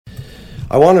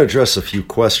I want to address a few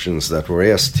questions that were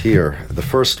asked here. The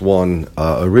first one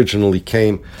originally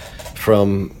came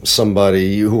from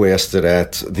somebody who asked it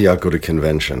at the Aguda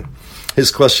convention.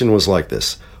 His question was like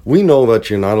this: we know that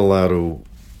you're not allowed to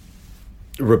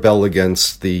rebel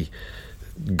against the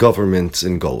government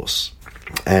in Golus.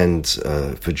 And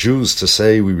for Jews to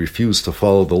say we refuse to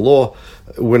follow the law,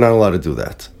 we're not allowed to do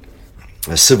that.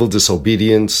 A civil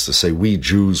disobedience, to say we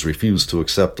Jews refuse to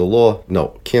accept the law,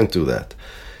 no, can't do that.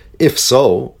 If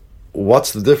so,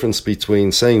 what's the difference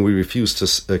between saying we refuse to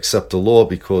accept the law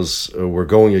because we're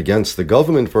going against the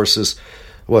government versus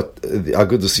what the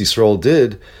Agudas Yisrael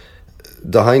did?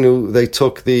 Dahainu, they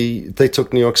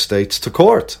took New York State to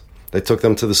court. They took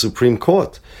them to the Supreme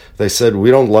Court. They said, we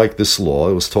don't like this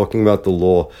law. It was talking about the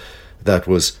law that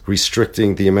was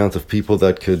restricting the amount of people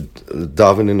that could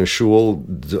daven in a shul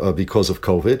because of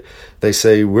COVID. They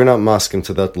say, we're not masking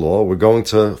to that law. We're going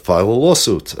to file a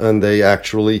lawsuit. And they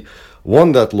actually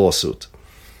won that lawsuit.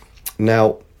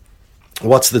 Now,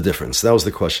 what's the difference? That was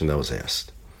the question that was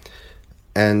asked.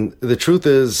 And the truth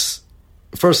is,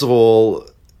 first of all,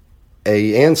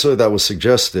 an answer that was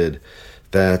suggested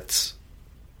that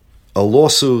a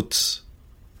lawsuit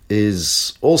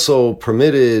is also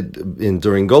permitted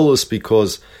during Golus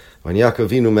because when Yaakov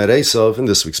Avinu met Esav in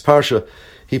this week's Parsha,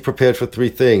 he prepared for three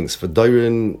things: for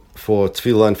Dairin, for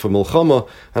Tefillah, and for Milchama.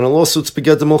 And a lawsuit's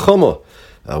beged the Milchama.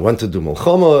 When to do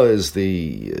Milchama is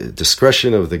the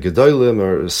discretion of the Gedolim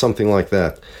or something like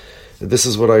that. This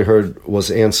is what I heard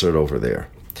was answered over there.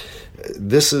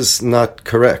 This is not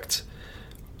correct.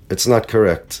 It's not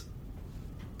correct.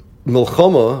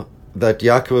 Milchama that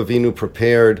Yaakov Avinu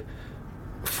prepared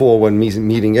for when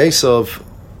meeting Esav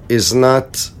is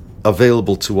not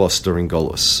available to us during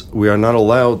Golus. We are not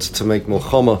allowed to make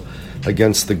Milchama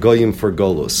against the Goyim for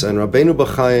Golus. And Rabbeinu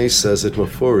Bachai says it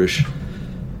mafurish,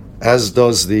 as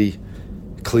does the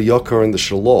Kli Yakar and the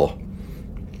Shalah,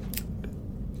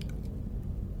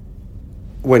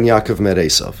 when Yaakov met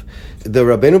Esav. The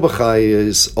Rabbeinu Bachai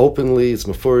is openly, it's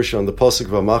mafurish on the Pasuk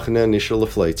V'amachne Nishal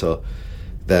Lefleita,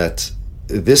 that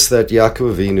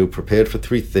Yaakov Avinu prepared for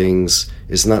three things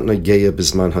is not Nageya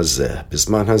Bisman Hazeh.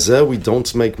 Bisman Hazeh, we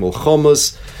don't make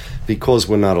Milchamas because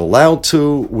we're not allowed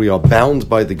to. We are bound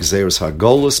by the Gzeres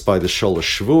HaGolus, by the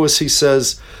Sholosh Shvuos, he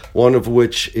says, one of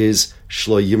which is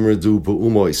Shlo Yimredu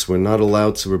B'umois. We're not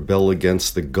allowed to rebel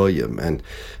against the Goyim, and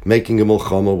making a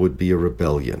Milchama would be a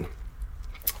rebellion.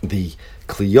 The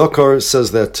Kli Yakar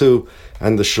says that too,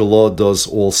 and the Shalah does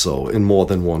also in more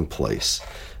than one place.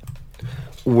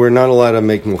 We're not allowed to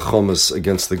make milchamas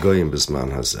against the Goyim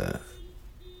Bisman Hazeh.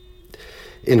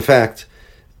 In fact,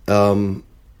 the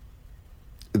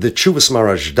Tshuvas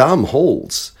Marashdam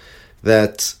holds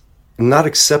that not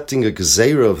accepting a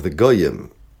Gezerah of the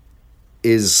Goyim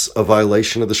is a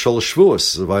violation of the Sholosh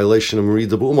Shvuos, a violation of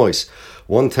Merida B'umois.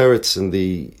 One teretz in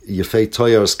the Yefei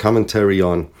Toyar's commentary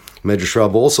on Medrash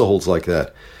Rabbah also holds like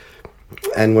that.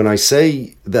 And when I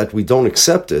say that we don't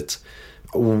accept it,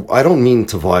 I don't mean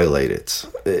to violate it.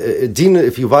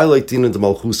 If you violate Dina de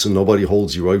Malchusa, nobody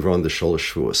holds you over on the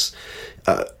Sholosh Shvuos.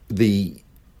 The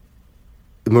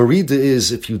Merida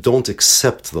is if you don't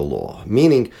accept the law.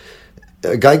 Meaning,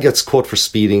 a guy gets caught for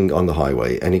speeding on the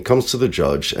highway, and he comes to the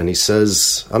judge, and he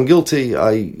says, I'm guilty,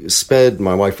 I sped,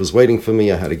 my wife was waiting for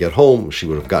me, I had to get home, she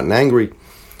would have gotten angry.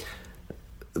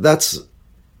 That's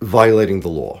violating the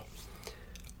law.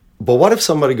 But what if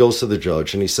somebody goes to the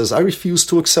judge and he says, I refuse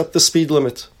to accept the speed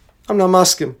limit. I'm not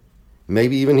masking.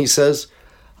 Maybe even he says,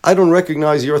 I don't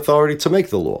recognize your authority to make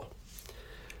the law.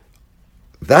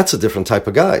 That's a different type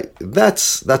of guy.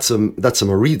 That's a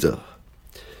Merida.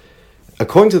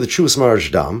 According to the Tshuvas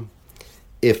Marashdam,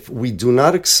 if we do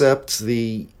not accept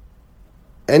any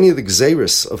of the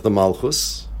Gzeris of the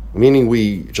Malchus, meaning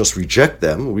we just reject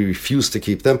them, we refuse to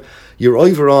keep them, you're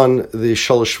over on the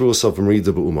Shalosh Shvuos of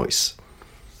Merida B'umois.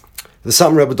 The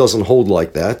Satmar Rebbe doesn't hold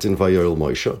like that in Vayoel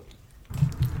Moshe,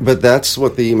 but that's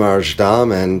what the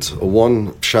Marashdam and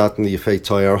one pshat in the Yefei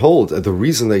Toyar hold. The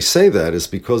reason they say that is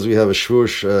because we have a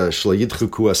shvush shlo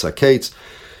yidchuku es haketz.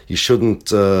 You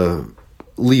shouldn't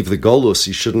leave the golus.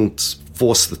 You shouldn't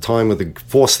force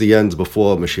the end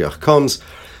before Mashiach comes.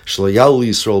 Shlo yalu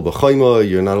Yisrael b'chayma.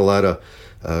 You're not allowed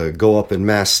to go up in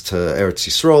mass to Eretz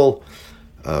Yisrael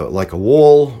like a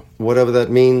wall, whatever that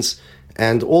means.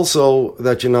 And also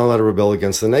that you're not allowed to rebel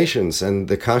against the nations. And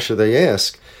the kasha they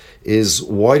ask is,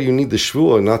 why do you need the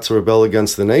shvuah not to rebel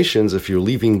against the nations if you're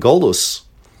leaving Golus?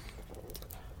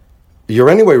 You're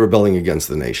anyway rebelling against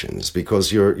the nations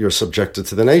because you're subjected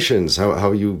to the nations. How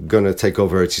are you going to take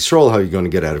over Eretz Yisrael? How are you going to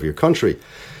get out of your country?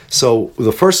 So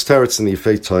the first teretz in the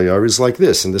Yefei Toyar is like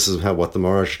this, and this is what the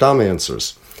Marashdam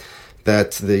answers,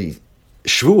 that the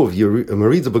Shvuv,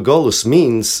 Merida Begolus,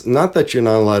 means not that you're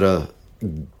not allowed to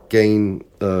gain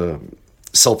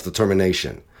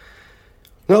self-determination.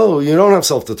 No, you don't have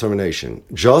self-determination.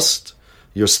 Just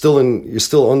you're still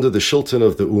under the shilton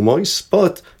of the Umois,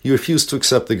 but you refuse to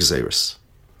accept the Gzeris.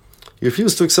 You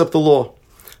refuse to accept the law.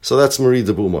 So that's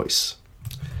Merida B'Umois.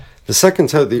 The second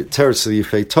teretz of the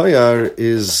Yifei Toyar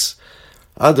is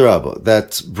Adrabah,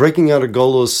 that breaking out of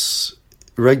Golus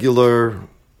regular,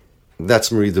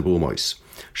 that's Merida B'Umois.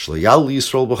 Shlayal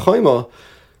Yisrael B'Choima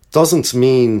doesn't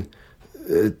mean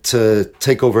to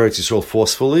take over Eretz Yisrael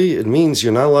forcefully. It means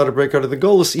you're not allowed to break out of the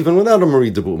Golus even without a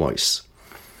Merida B'Umois.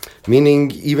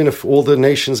 Meaning, even if all the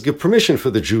nations give permission for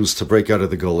the Jews to break out of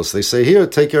the Golus, they say, here,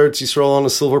 take Eretz Yisrael on a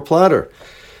silver platter.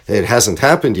 It hasn't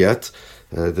happened yet.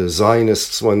 The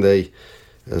Zionists, when they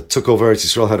took over Eretz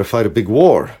Yisrael, had to fight a big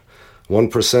war.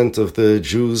 1% of the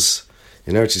Jews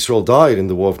in Eretz Yisrael died in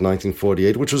the war of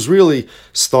 1948, which was really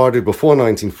started before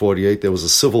 1948. There was a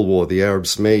civil war the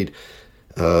Arabs made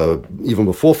even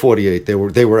before 48.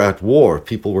 They were at war.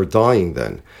 People were dying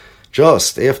then.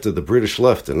 Just after the British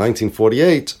left in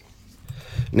 1948,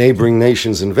 neighboring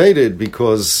nations invaded,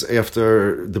 because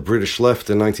after the British left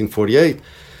in 1948,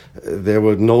 it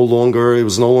was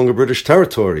no longer British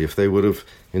territory. If they would have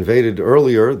invaded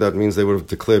earlier, that means they would have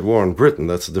declared war on Britain.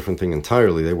 That's a different thing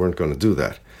entirely. They weren't going to do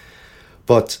that.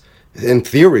 But in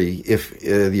theory, if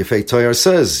the Yifei Toyar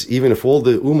says, even if all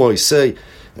the Umoy say,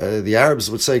 the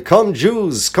Arabs would say, come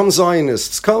Jews, come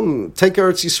Zionists, come take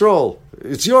Eretz Yisrael.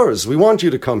 It's yours. We want you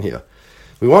to come here.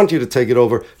 We want you to take it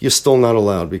over. You're still not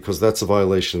allowed, because that's a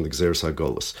violation of the Gzeres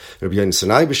HaGolus. Rabbi Yonasan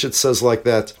Eibeshitz says like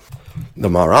that. The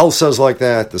Maharal says like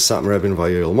that. The Satmar Rebbe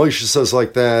Vayel Moshe says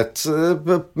like that.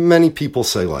 But many people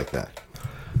say like that.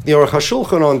 The Aruch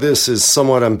HaShulchan on this is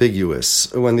somewhat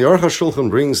ambiguous. When the Aruch HaShulchan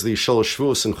brings the Shalosh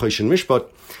Shvuos and Choshen Mishpat,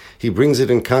 he brings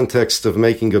it in context of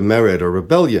making a mered, a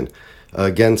rebellion,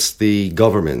 against the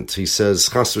government. He says,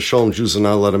 Chas v'shalom, Jews are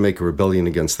not allowed to make a rebellion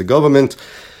against the government.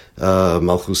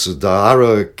 Malchus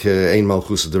da'arak, ein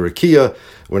Malchus da'rakia.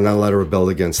 We're not allowed to rebel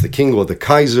against the king or the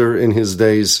Kaiser in his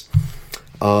days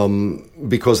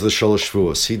because of the Shalosh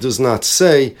Shvuos. He does not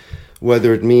say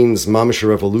whether it means mamish a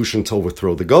revolution to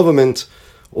overthrow the government,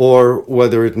 or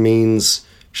whether it means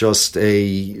just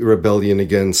a rebellion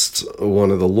against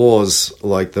one of the laws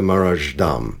like the Maraj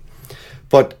Dam.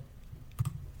 But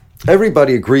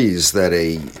everybody agrees that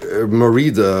a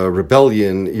Merida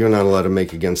rebellion you're not allowed to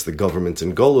make against the government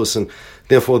in Golus, and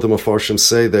therefore the Mefarshim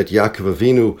say that Yaakov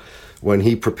Avinu, when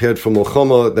he prepared for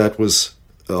Milchama, that was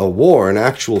a war, an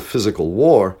actual physical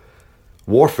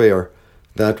warfare,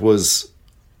 that's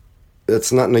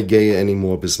not Negeya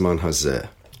anymore, Bisman Hazeh.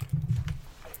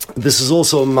 This is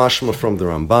also a mashma from the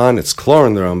Ramban. It's clear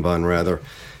in the Ramban, rather.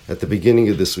 At the beginning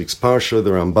of this week's parsha, the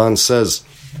Ramban says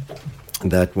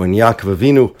that when Yaakov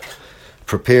Avinu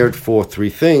prepared for three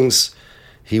things,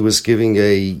 he was giving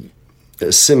a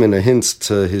siman, a hint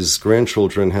to his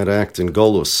grandchildren how to act in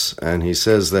Golus. And he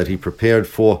says that he prepared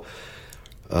for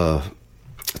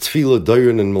Tefillah,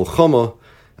 Doron, and Milchama.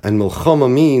 And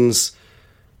Milchama means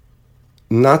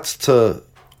not to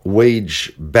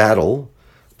wage battle,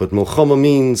 but Milchama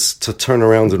means to turn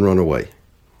around and run away.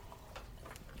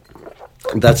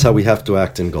 And that's how we have to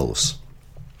act in Golus.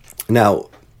 Now,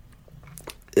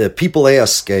 people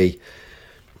ask a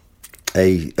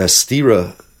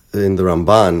stira in the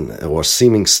Ramban, or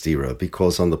seeming stira,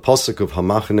 because on the pasuk of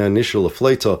Hamachne Nishul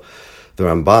Afleta, the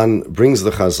Ramban brings the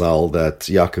Chazal that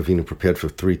Yaakov Avinu prepared for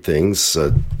three things,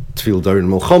 Tefillah, Doron,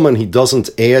 Milchama, and he doesn't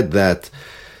add that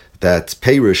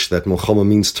perish that Milchama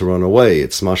means to run away.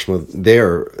 It's mashma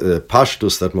there,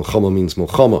 pashtus, that Milchama means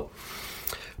Milchama.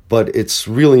 But it's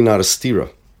really not a stira,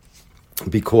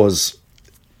 because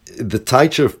the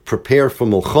taich of prepare for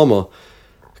Milchama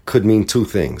could mean two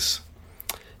things.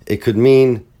 It could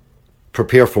mean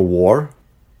prepare for war,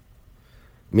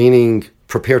 meaning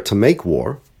prepare to make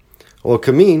war, or it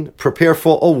could mean prepare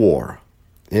for a war.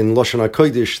 In Lashon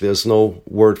HaKodesh, there's no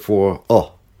word for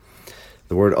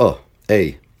the word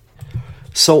a.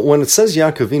 So when it says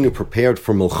Yaakov Avinu prepared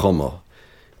for Milchama,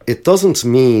 it doesn't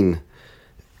mean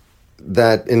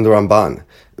that in the Ramban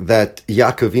that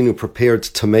Yaakov Avinu prepared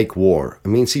to make war. It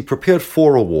means he prepared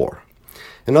for a war.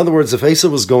 In other words, if Esau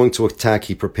was going to attack,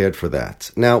 he prepared for that.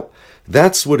 Now,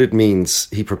 that's what it means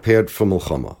he prepared for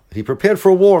Milchama. He prepared for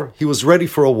a war. He was ready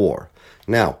for a war.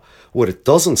 Now, what it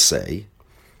doesn't say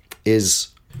is,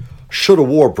 should a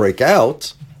war break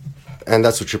out, and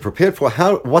that's what you're prepared for,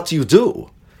 what do you do?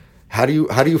 How do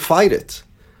you fight it?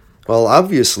 Well,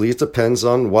 obviously, it depends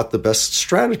on what the best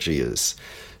strategy is.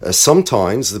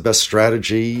 Sometimes the best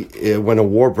strategy when a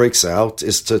war breaks out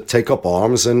is to take up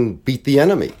arms and beat the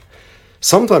enemy.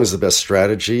 Sometimes the best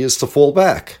strategy is to fall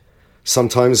back.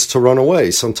 Sometimes to run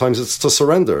away. Sometimes it's to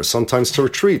surrender. Sometimes to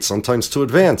retreat. Sometimes to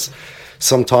advance.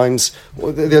 Sometimes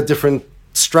there are different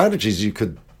strategies you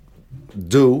could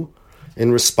do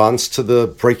in response to the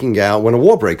breaking out when a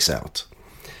war breaks out.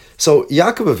 So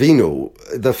Yaakov Avinu,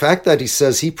 the fact that he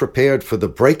says he prepared for the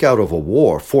breakout of a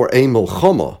war, for a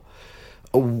milchama,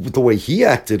 the way he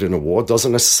acted in a war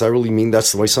doesn't necessarily mean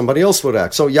that's the way somebody else would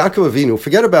act. So Yaakov Avinu,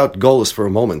 forget about Golus for a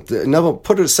moment. Never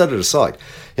set it aside.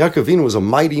 Yaakov Avinu was a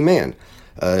mighty man.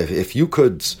 If you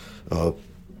could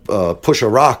push a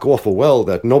rock off a well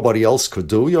that nobody else could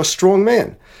do, you're a strong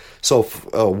man. So if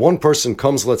one person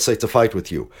comes, let's say, to fight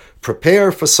with you,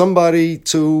 prepare for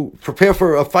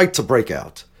a fight to break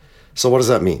out. So what does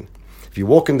that mean? If you're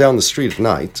walking down the street at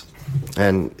night,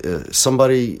 and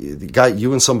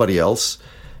you and somebody else,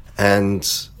 and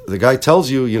the guy tells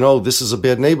you, this is a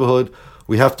bad neighborhood,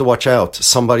 we have to watch out,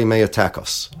 somebody may attack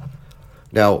us.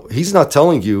 Now, he's not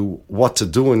telling you what to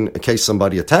do in case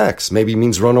somebody attacks. Maybe it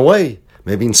means run away.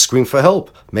 Maybe it means scream for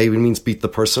help. Maybe it means beat the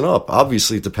person up.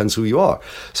 Obviously, it depends who you are.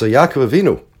 So Yaakov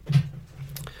Avinu,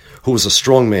 who was a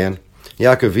strong man,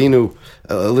 Yaakov Avinu,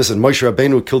 listen, Moshe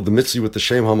Rabbeinu killed the Mitzri with the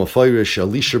Shem HaMafayrish.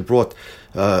 Elisha brought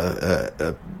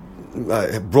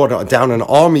down an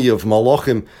army of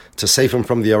Malachim to save him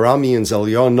from the Arameans.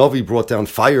 Eliyahu Novi brought down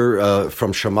fire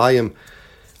from Shemayim.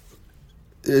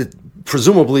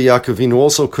 Presumably, Yaakov Avinu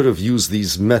also could have used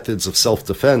these methods of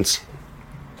self-defense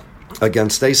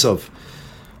against Esav.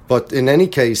 But in any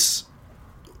case,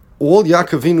 all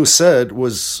Yaakov Avinu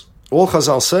all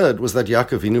Chazal said was that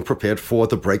Yaakov Avinu prepared for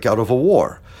the breakout of a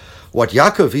war. What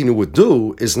Yaakov Avinu would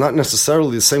do is not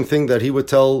necessarily the same thing that he would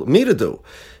tell me to do.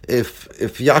 If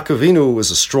Yaakov Avinu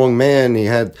was a strong man, he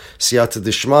had siyata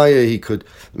dishmaya, he could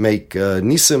make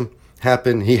nisim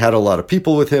happen, he had a lot of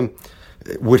people with him,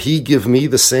 would he give me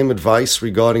the same advice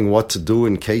regarding what to do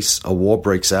in case a war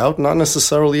breaks out? Not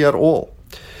necessarily at all.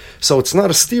 So it's not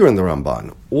a steer in the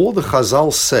Ramban. All the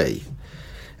Chazal say,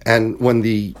 and when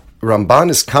the Ramban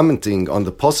is commenting on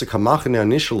the Posuk HaMachane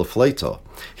Anishal Afleita,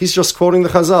 he's just quoting the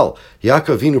Chazal.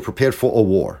 Yaakov Avinu prepared for a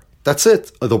war. That's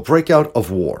it, the breakout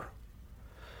of war.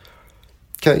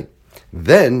 Okay.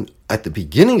 Then, at the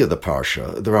beginning of the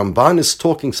Parsha, the Ramban is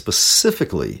talking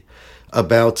specifically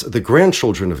about the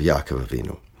grandchildren of Yaakov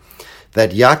Avinu.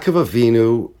 That Yaakov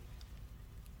Avinu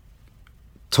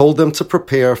told them to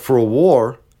prepare for a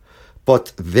war,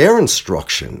 but their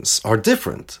instructions are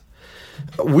different.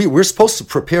 We're supposed to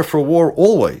prepare for a war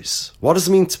always. What does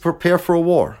it mean to prepare for a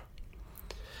war?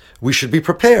 We should be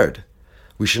prepared.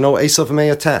 We should know Esav may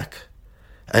attack.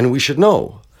 And we should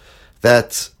know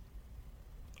that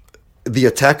the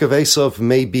attack of Esav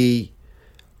may be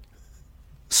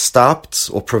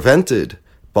stopped or prevented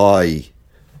by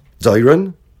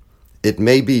Dairon. It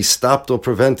may be stopped or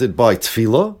prevented by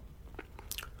Tefillah.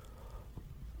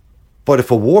 But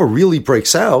if a war really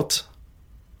breaks out,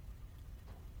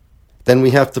 then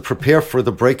we have to prepare for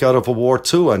the breakout of a war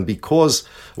too. And because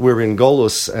we're in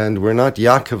Golus and we're not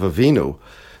Yaakov Avinu,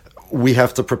 we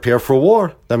have to prepare for a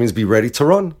war. That means be ready to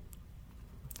run.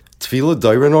 Tefillah,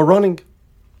 Dairon, or running.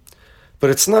 But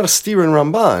it's not a steer in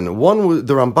Ramban.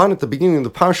 The Ramban at the beginning of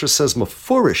the Parsha says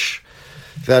mafurish,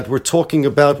 that we're talking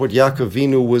about what Yaakov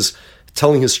Avinu was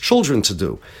telling his children to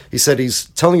do. He said he's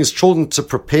telling his children to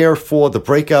prepare for the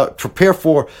breakout,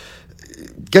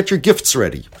 get your gifts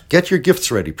ready. Get your gifts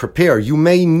ready. Prepare. You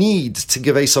may need to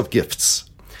give Esav gifts.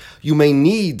 You may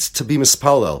need to be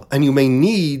mispalel, and you may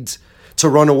need to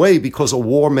run away because a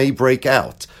war may break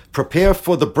out. Prepare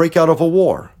for the breakout of a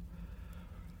war.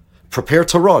 Prepare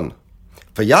to run.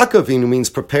 For Yaakov Avinu means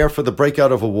prepare for the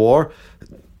breakout of a war.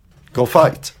 Go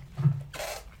fight.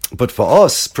 But for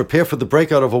us, prepare for the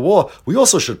breakout of a war, we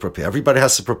also should prepare. Everybody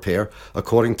has to prepare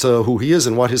according to who he is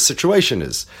and what his situation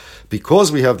is.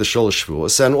 Because we have the Sholosh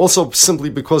Shavuos, and also simply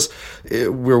because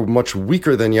we're much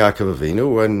weaker than Yaakov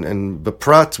Avinu, and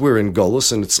Beprat, we're in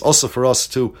Golus, and it's also for us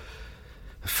to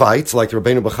fight, like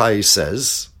Rabbeinu Bachai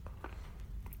says.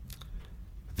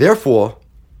 Therefore,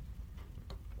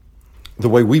 the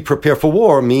way we prepare for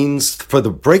war means for the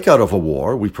breakout of a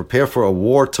war, we prepare for a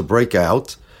war to break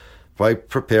out by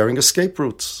preparing escape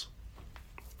routes.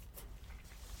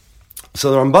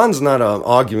 So the Ramban's not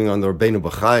arguing on the Rabbeinu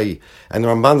Bachai, and the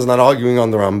Ramban's not arguing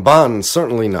on the Ramban,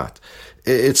 certainly not.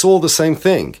 It's all the same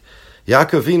thing.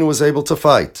 Yaakov Avinu was able to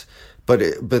fight, but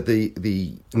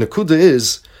the Nakuda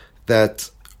is that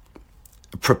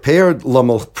preparing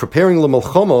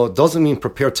l'melchama doesn't mean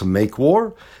prepare to make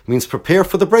war. It means prepare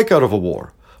for the breakout of a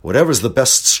war. Whatever's the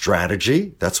best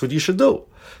strategy, that's what you should do.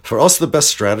 For us, the best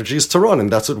strategy is to run, and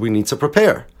that's what we need to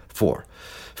prepare for.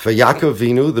 For Yaakov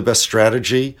Avinu, the best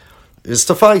strategy is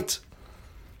to fight.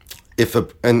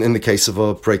 and in the case of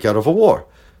a breakout of a war.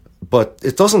 But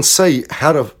it doesn't say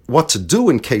what to do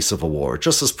in case of a war. It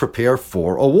just says prepare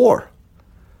for a war.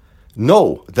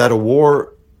 Know that a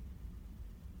war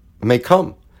may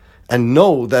come, and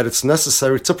know that it's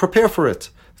necessary to prepare for it.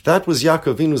 That was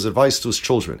Yaakov Avinu's advice to his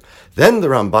children. Then the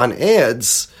Ramban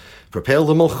adds, prepare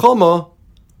l'milchama,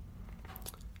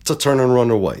 to turn and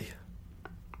run away.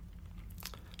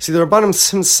 See, the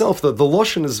Ramban himself, the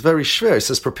Lashon is very schwer. He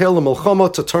says, prepare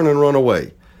l'milchama, to turn and run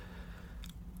away.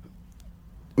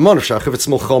 Manashach, if it's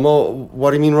milchama,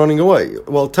 what do you mean running away?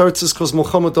 Well, Teretz is because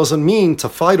milchama doesn't mean to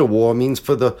fight a war, it means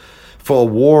for a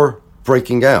war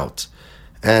breaking out.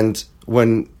 And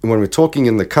when we're talking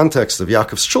in the context of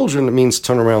Yaakov's children, it means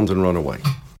turn around and run away.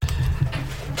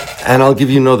 And I'll give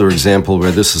you another example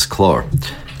where this is clear.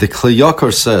 The Kli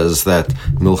Yakar says that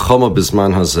milchama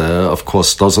bisman hazeh, of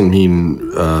course, doesn't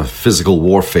mean physical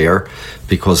warfare,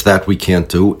 because that we can't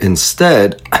do.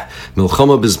 Instead,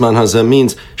 milchama bisman hazeh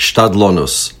means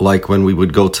shtadlonus, like when we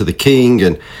would go to the king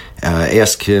and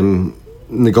ask him,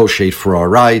 negotiate for our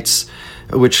rights,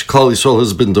 which Klal Yisrael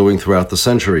has been doing throughout the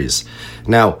centuries.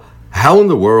 Now, how in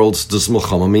the world does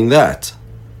milchama mean that?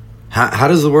 How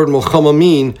does the word milchama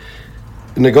mean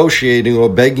negotiating or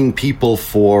begging people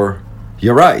for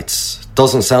your rights?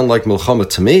 Doesn't sound like milchama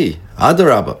to me.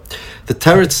 Adarabba. The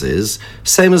teretz is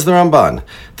same as the Ramban.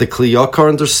 The Kli Yakar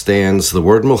understands the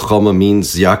word milchama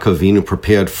means Yaakov Avinu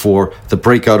prepared for the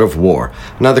breakout of war.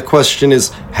 Now the question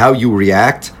is how you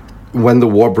react when the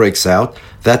war breaks out.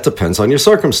 That depends on your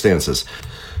circumstances.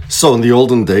 So in the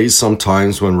olden days,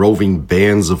 sometimes when roving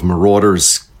bands of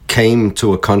marauders came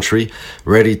to a country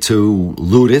ready to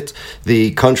loot it,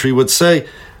 the country would say,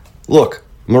 look,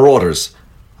 marauders,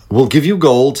 we'll give you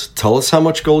gold, tell us how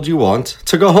much gold you want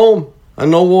to go home and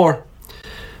no war.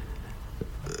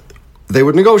 They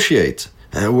would negotiate.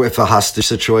 With a hostage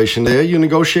situation there, you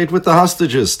negotiate with the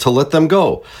hostages to let them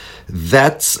go.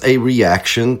 That's a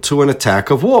reaction to an attack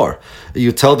of war.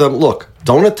 You tell them, look,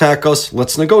 don't attack us,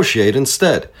 let's negotiate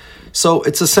instead. So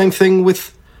it's the same thing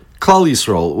with Klal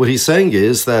Yisrael. What he's saying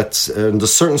is that under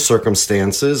certain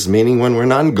circumstances, meaning when we're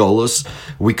not in Golus,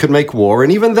 we could make war,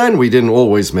 and even then we didn't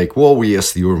always make war. We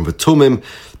asked the Urim V'Tumim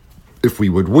if we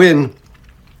would win.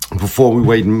 Before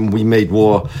we made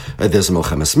war, there's a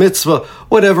Milchemes Mitzvah,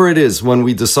 whatever it is. When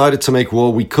we decided to make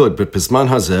war, we could, but Bisman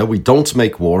Hazeh, we don't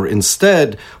make war.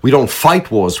 Instead, we don't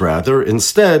fight wars, rather.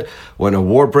 Instead, when a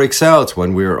war breaks out,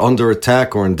 when we're under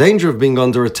attack or in danger of being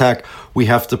under attack, we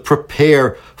have to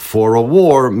prepare for a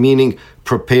war, meaning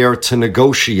prepare to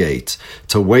negotiate,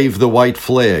 to wave the white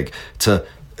flag, to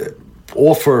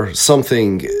offer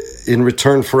something in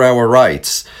return for our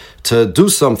rights, to do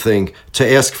something, to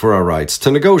ask for our rights, to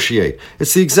negotiate.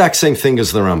 It's the exact same thing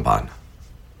as the Ramban.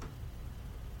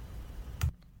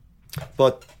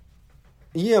 But,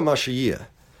 in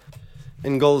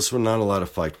Golus we're not allowed to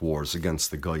fight wars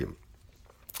against the Goyim.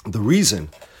 The reason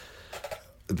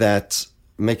that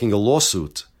making a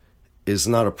lawsuit is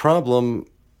not a problem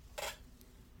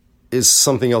is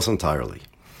something else entirely.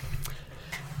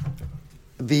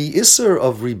 The Isser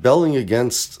of rebelling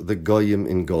against the Goyim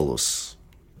in Golus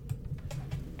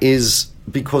is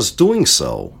because doing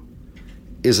so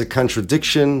is a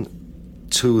contradiction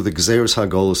to the Gzeirus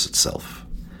HaGolus itself.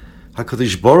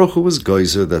 HaKadosh Baruch Hu is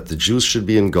geyser that the Jews should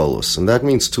be in Golus, and that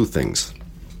means two things.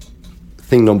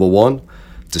 Thing number one,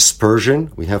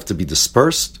 dispersion. We have to be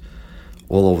dispersed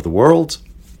all over the world,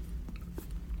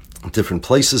 different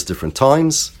places, different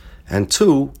times. And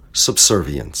two,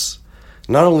 subservience.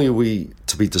 Not only are we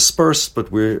to be dispersed,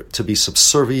 but we're to be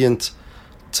subservient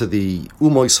to the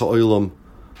Umois HaOlam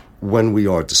when we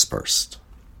are dispersed.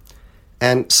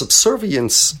 And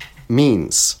subservience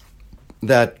means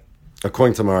that,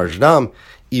 according to Maharaj,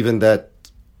 even that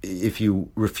if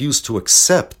you refuse to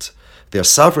accept their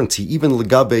sovereignty, even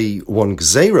legabe one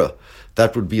gzeira,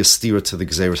 that would be a stira to the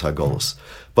gzeiras hagolus.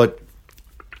 But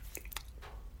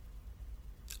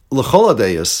l'chol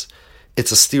hadayos,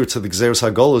 it's a steer to the Gzeirus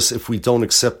HaGolus if we don't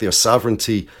accept their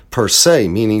sovereignty per se,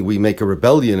 meaning we make a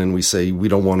rebellion and we say we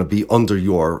don't want to be under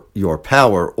your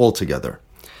power altogether.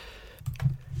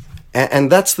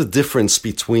 And that's the difference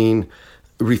between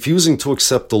refusing to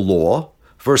accept the law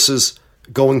versus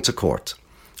going to court.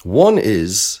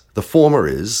 The former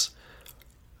is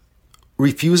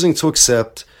refusing to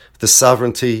accept the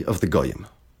sovereignty of the Goyim.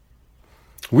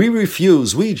 We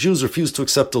Jews refuse to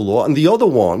accept the law, and the other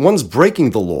one's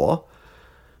breaking the law,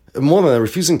 more than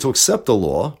refusing to accept the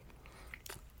law,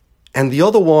 and the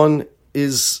other one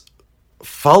is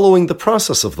following the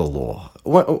process of the law.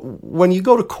 When you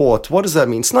go to court, what does that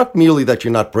mean? It's not merely that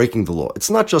you're not breaking the law. It's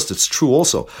not just, it's true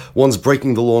also. One's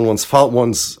breaking the law and one's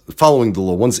following the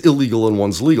law. One's illegal and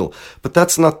one's legal. But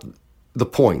that's not the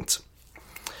point.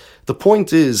 The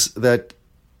point is that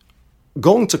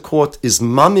going to court is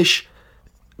mamish,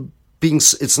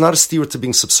 it's not a steer to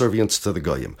being subservient to the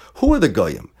goyim. Who are the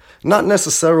goyim? Not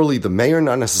necessarily the mayor,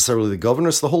 not necessarily the governor,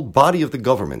 it's the whole body of the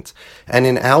government. And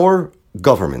in our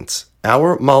government,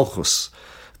 our malchus,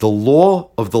 the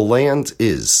law of the land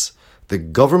is, the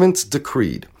government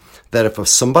decreed that if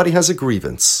somebody has a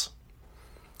grievance,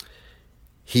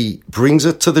 he brings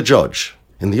it to the judge.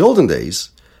 In the olden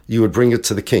days, you would bring it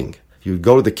to the king. You would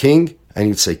go to the king and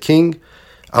you'd say, King,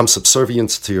 I'm subservient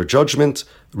to your judgment.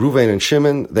 Reuven and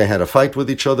Shimon, they had a fight with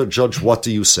each other. Judge, what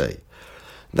do you say?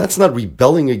 That's not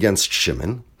rebelling against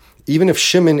Shimon, even if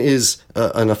Shimon is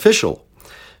an official,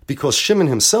 because Shimon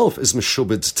himself is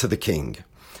meshubed to the king.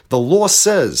 The law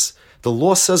says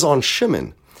on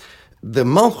Shimon, the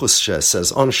Malchus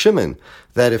says on Shimon,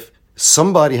 that if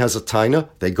somebody has a taina,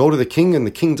 they go to the king and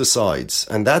the king decides.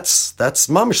 And that's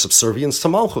mamish subservience to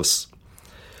Malchus.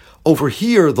 Over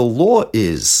here, the law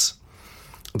is,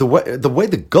 the way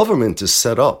the government is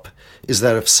set up is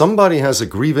that if somebody has a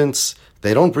grievance,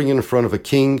 they don't bring it in front of a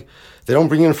king, they don't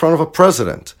bring it in front of a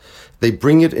president. They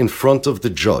bring it in front of the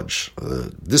judge,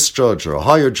 this judge or a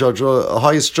higher judge or a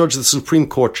highest judge, the Supreme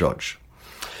Court judge.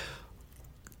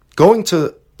 Going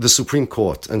to the Supreme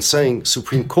Court and saying,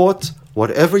 Supreme Court,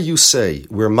 whatever you say,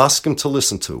 we're maskim to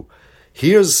listen to.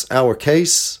 Here's our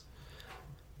case.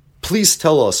 Please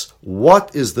tell us,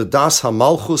 what is the Das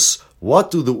HaMalchus?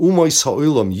 What do the Umois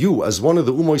HaOlam, you as one of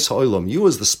the Umois HaOlam, you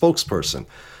as the spokesperson,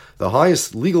 the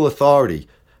highest legal authority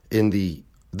in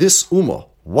this Ummah,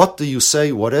 what do you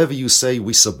say? Whatever you say,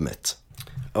 we submit.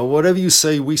 Or whatever you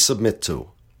say, we submit to.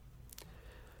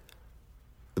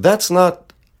 That's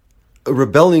not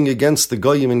rebelling against the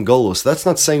Goyim in Golus. That's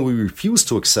not saying we refuse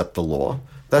to accept the law.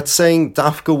 That's saying,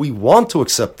 Dafka, we want to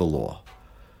accept the law.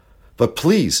 But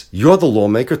please, you're the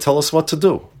lawmaker, tell us what to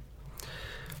do.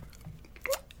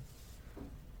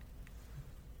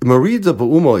 Merida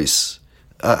b'umois,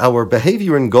 our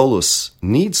behavior in Golus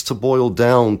needs to boil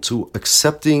down to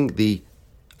accepting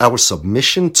our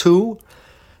submission to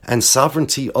and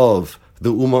sovereignty of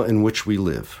the Ummah in which we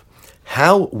live.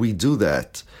 How we do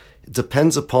that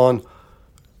depends upon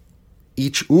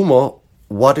each Ummah,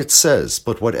 what it says.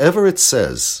 But whatever it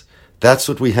says, that's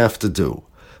what we have to do.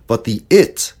 But the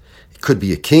it could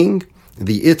be a king,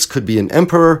 the it could be an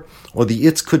emperor, or the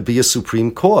it could be a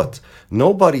Supreme Court.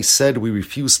 Nobody said we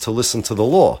refuse to listen to the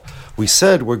law. We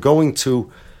said we're going to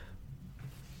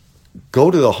go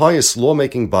to the highest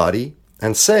lawmaking body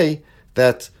and say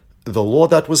that the law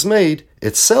that was made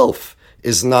itself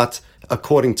is not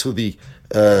according to the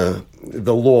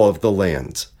law of the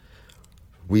land.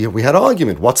 We had an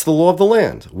argument. What's the law of the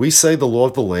land? We say the law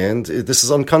of the land, this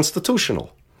is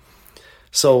unconstitutional.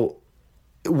 So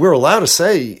we're allowed to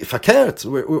say, fakert.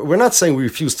 We're not saying we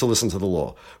refuse to listen to the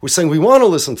law. We're saying we want to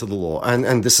listen to the law,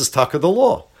 and this is taka the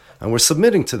law, and we're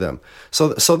submitting to them. So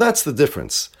that's the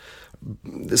difference.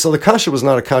 So the kasha was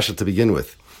not a kasha to begin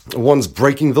with. One's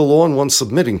breaking the law and one's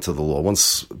submitting to the law.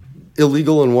 One's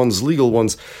illegal and one's legal.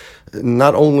 One's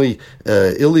not only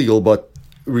illegal, but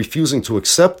refusing to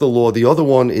accept the law. The other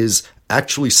one is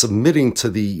actually submitting to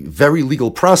the very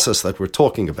legal process that we're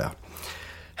talking about.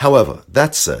 However,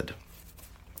 that said,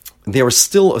 there is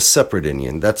still a separate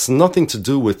inyan. That's nothing to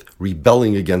do with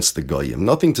rebelling against the goyim,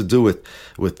 nothing to do with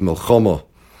milchama.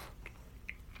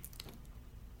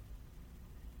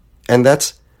 And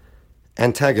that's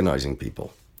antagonizing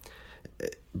people.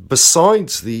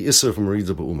 Besides the Isser of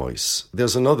Merida B'Umois,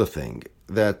 there's another thing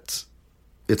that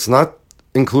it's not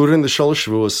included in the Shalosh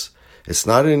Shavuos. It's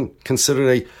not considered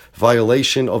a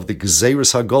violation of the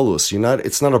Gezeirus HaGolus.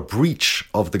 It's not a breach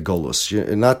of the Golus.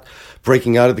 You're not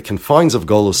breaking out of the confines of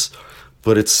Golus,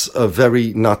 but it's a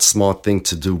very not smart thing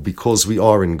to do because we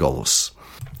are in Golus.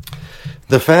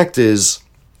 The fact is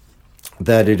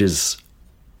that it is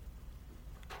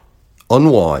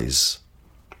unwise,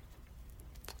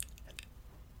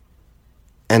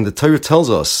 and the Torah tells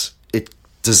us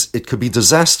it could be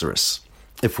disastrous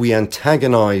if we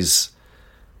antagonize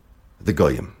the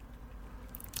goyim.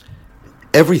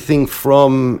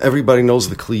 Everybody knows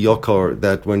the Kli Yakar,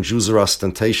 that when Jews are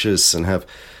ostentatious and have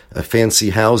fancy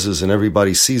houses and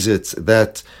everybody sees it,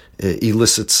 that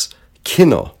elicits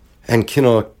kinah, and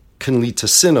kinah can lead to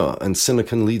sinah, and sinah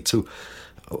can lead to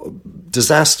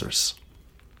disasters.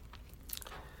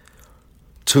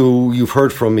 You've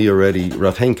heard from me already,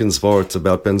 Rav Henkin's words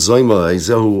about Ben Zoyma,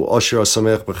 Ezehu Asher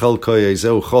Asamech Bechelkoi,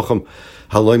 Ezehu Chochem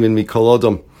Haloimin Mikol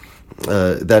Adam.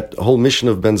 that whole mission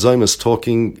of Ben Zoma is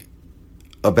talking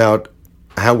about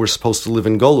how we're supposed to live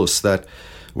in Golus, that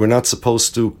we're not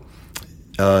supposed to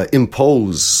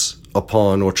impose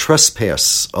upon or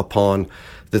trespass upon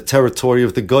the territory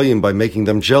of the Goyim by making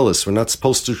them jealous. We're not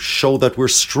supposed to show that we're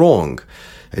strong.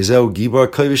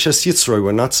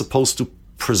 We're not supposed to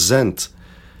present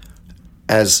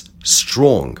as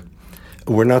strong.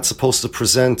 We're not supposed to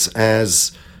present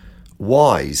as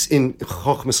wise in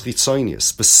Chochmas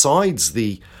Chitzonius. Besides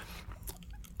the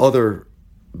other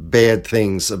bad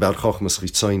things about Chochmas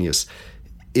Chitzonius,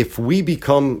 if we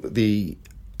become the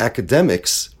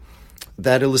academics,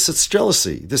 that elicits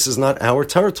jealousy. This is not our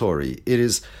territory. It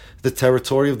is the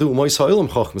territory of the Umois Ha'olam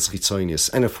Chochmas Chitzonius.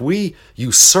 And if we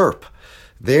usurp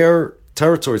their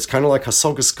territory, it's kind of like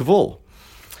Hasogas Gvul.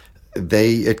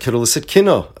 It can elicit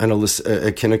kina,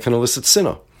 and kina can elicit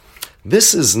sinna.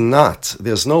 This is not,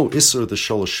 there's no Isser the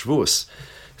Sholosh Shvuos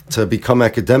to become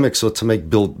academics or to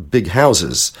build big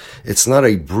houses. It's not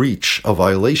a breach, a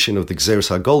violation of the Gzeres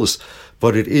HaGolus,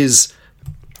 but it is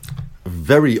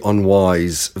very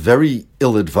unwise, very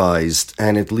ill-advised,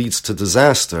 and it leads to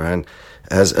disaster. And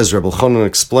as Rebbe Elchanan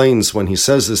explains when he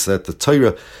says this, that the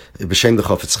Torah, B'Shem the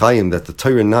Chafetz Chaim, that the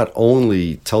Torah not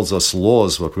only tells us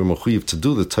laws, what we're mechuyev to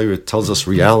do, the Torah tells us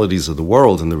realities of the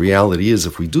world, and the reality is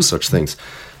if we do such things,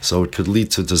 so it could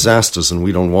lead to disasters, and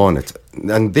we don't want it.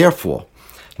 And therefore,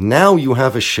 now you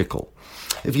have a shikol.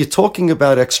 If you're talking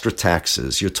about extra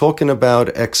taxes, you're talking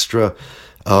about extra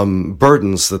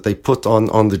burdens that they put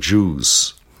on the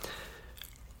Jews,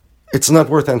 it's not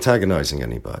worth antagonizing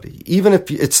anybody. Even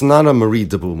if it's not a Marie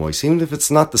de Bumois, even if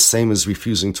it's not the same as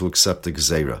refusing to accept a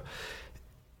Gzeira,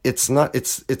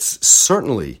 it's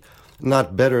certainly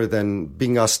not better than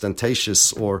being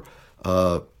ostentatious or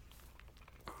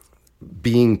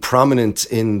being prominent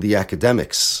in the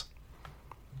academics.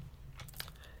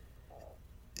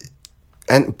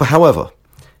 And however,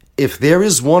 if there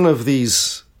is one of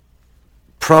these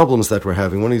problems that we're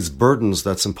having, one of these burdens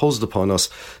that's imposed upon us,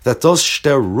 that does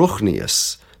shter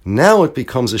ruchnius, now it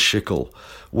becomes a shikol,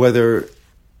 whether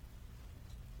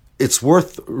it's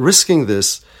worth risking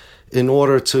this in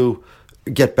order to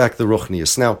get back the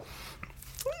ruchnius. Now,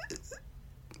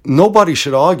 nobody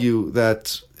should argue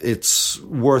that it's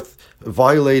worth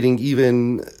violating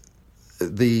even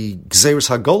the Gzeres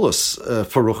HaGolus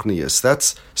for ruchnius.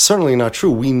 That's certainly not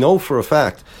true. We know for a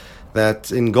fact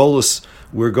that in Golus,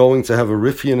 we're going to have a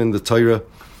Rifyan in the Torah,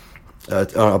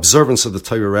 observance of the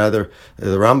Torah rather.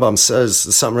 The Rambam says,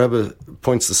 the Satmar Rebbe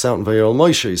points this out in Vayel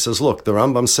Moshe. He says, look, the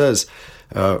Rambam says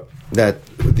that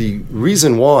the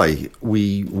reason why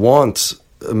we want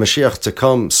Mashiach to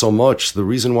come so much, the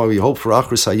reason why we hope for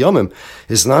Achris Hayomim,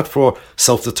 is not for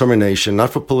self-determination,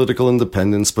 not for political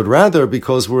independence, but rather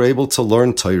because we're able to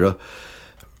learn Torah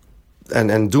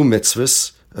and do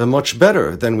mitzvahs much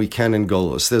better than we can in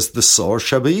Golus. There's the Sor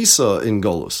Shabbat in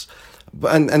Golus.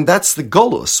 And that's the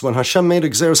Golus. When Hashem made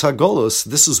Gzeres HaGolus,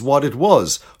 this is what it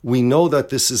was. We know that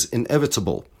this is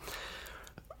inevitable.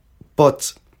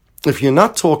 But if you're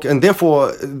not talking, and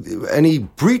therefore any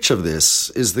breach of this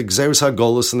is the Gzeres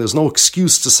HaGolus, and there's no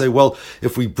excuse to say, well,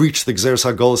 if we breach the Gzeres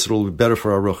HaGolus, it will be better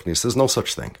for our Ruchnis. There's no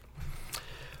such thing.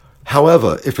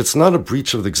 However, if it's not a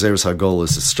breach of the Gzeres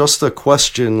HaGolus, it's just a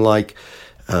question like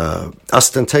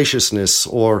ostentatiousness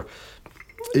or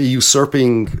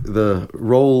usurping the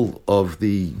role of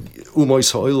the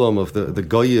Umois Ha'olam, of the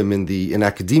Goyim in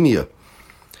academia,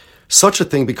 such a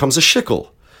thing becomes a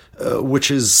shikol,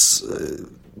 which is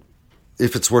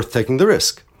if it's worth taking the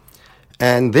risk.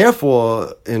 And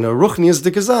therefore, in a Ruchnias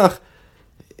de Gezach,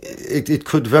 it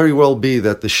could very well be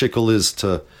that the shikol is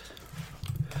to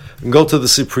go to the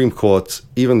Supreme Court,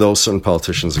 even though certain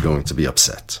politicians are going to be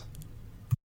upset.